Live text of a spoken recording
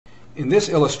In this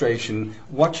illustration,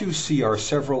 what you see are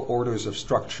several orders of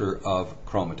structure of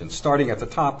chromatin, starting at the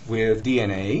top with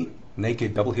DNA,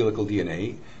 naked double helical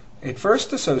DNA. It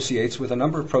first associates with a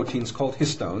number of proteins called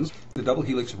histones. The double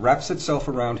helix wraps itself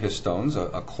around histones,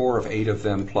 a core of 8 of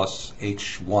them plus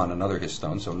H1, another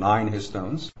histone, so 9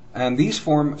 histones. And these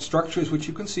form structures which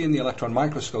you can see in the electron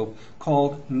microscope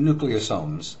called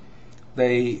nucleosomes.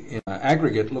 They, in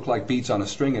aggregate, look like beads on a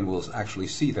string, and we'll actually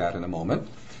see that in a moment.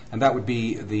 And that would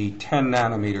be the 10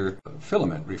 nanometer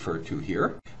filament referred to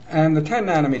here. And the 10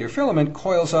 nanometer filament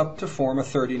coils up to form a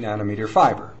 30 nanometer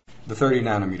fiber. The 30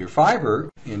 nanometer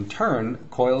fiber, in turn,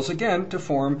 coils again to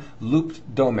form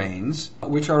looped domains,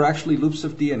 which are actually loops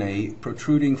of DNA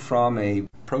protruding from a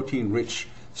protein-rich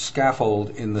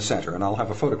scaffold in the center. And I'll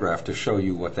have a photograph to show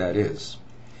you what that is.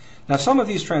 Now, some of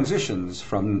these transitions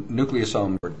from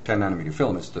nucleosome or 10 nanometer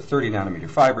filaments to 30 nanometer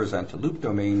fibers and to loop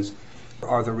domains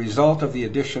are the result of the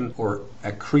addition or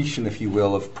accretion, if you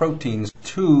will, of proteins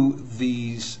to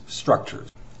these structures.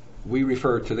 We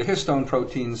refer to the histone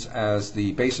proteins as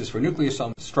the basis for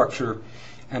nucleosome structure,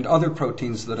 and other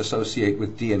proteins that associate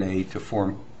with DNA to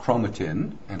form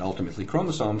chromatin and ultimately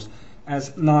chromosomes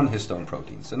as non-histone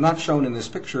proteins. And not shown in this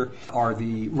picture are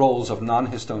the roles of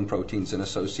non-histone proteins in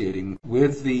associating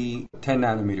with the 10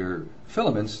 nanometer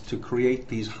filaments to create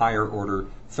these higher order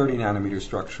 30 nanometer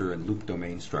structure and loop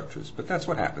domain structures. But that's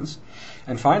what happens.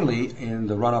 And finally, in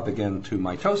the run-up again to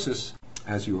mitosis,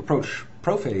 as you approach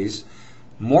prophase,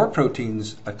 more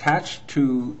proteins attach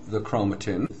to the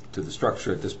chromatin, to the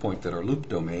structure at this point that are loop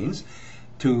domains,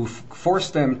 to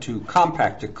force them to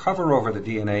compact, to cover over the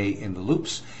DNA in the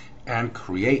loops and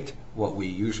create what we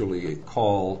usually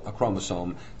call a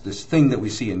chromosome, this thing that we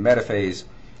see in metaphase,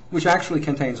 which actually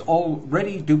contains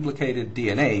already duplicated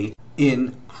DNA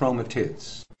in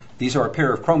chromatids. These are a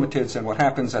pair of chromatids, and what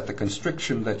happens at the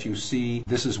constriction that you see,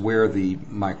 this is where the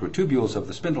microtubules of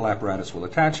the spindle apparatus will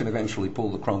attach and eventually pull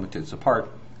the chromatids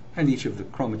apart, and each of the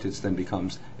chromatids then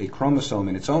becomes a chromosome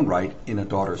in its own right in a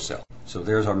daughter cell. So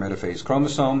there's our metaphase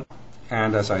chromosome,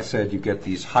 and as I said, you get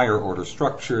these higher order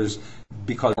structures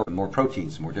because more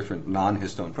proteins, more different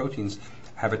non-histone proteins,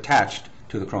 have attached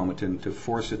to the chromatin to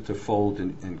force it to fold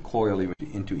and coil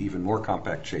into even more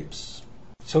compact shapes.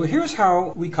 So here's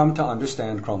how we come to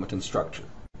understand chromatin structure.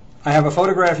 I have a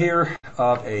photograph here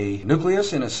of a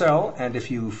nucleus in a cell, and if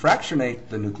you fractionate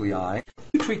the nuclei,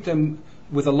 you treat them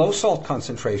with a low salt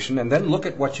concentration and then look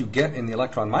at what you get in the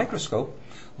electron microscope,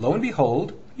 lo and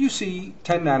behold, you see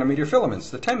 10 nanometer filaments.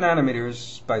 The 10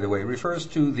 nanometers, by the way, refers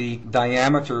to the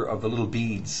diameter of the little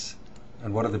beads.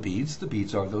 And what are the beads? The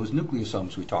beads are those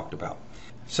nucleosomes we talked about.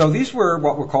 So these were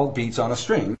what were called beads on a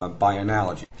string, by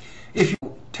analogy. If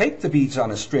you take the beads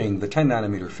on a string, the 10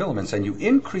 nanometer filaments, and you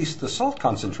increase the salt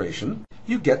concentration,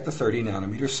 you get the 30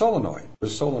 nanometer solenoid. The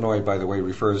solenoid, by the way,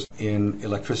 refers in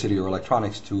electricity or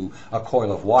electronics to a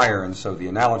coil of wire, and so the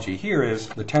analogy here is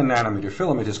the 10 nanometer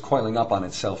filament is coiling up on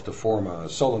itself to form a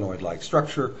solenoid-like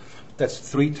structure that's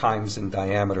 3 times in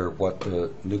diameter what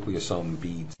the nucleosome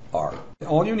beads are.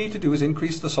 All you need to do is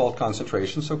increase the salt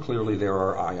concentration, so clearly there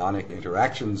are ionic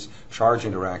interactions, charge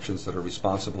interactions that are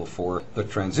responsible for the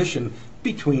transition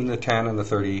between the 10 and the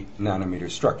 30 nanometer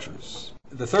structures.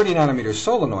 The 30 nanometer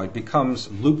solenoid becomes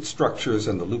looped structures,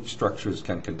 and the looped structures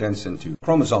can condense into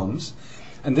chromosomes,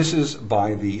 and this is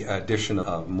by the addition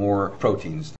of more proteins.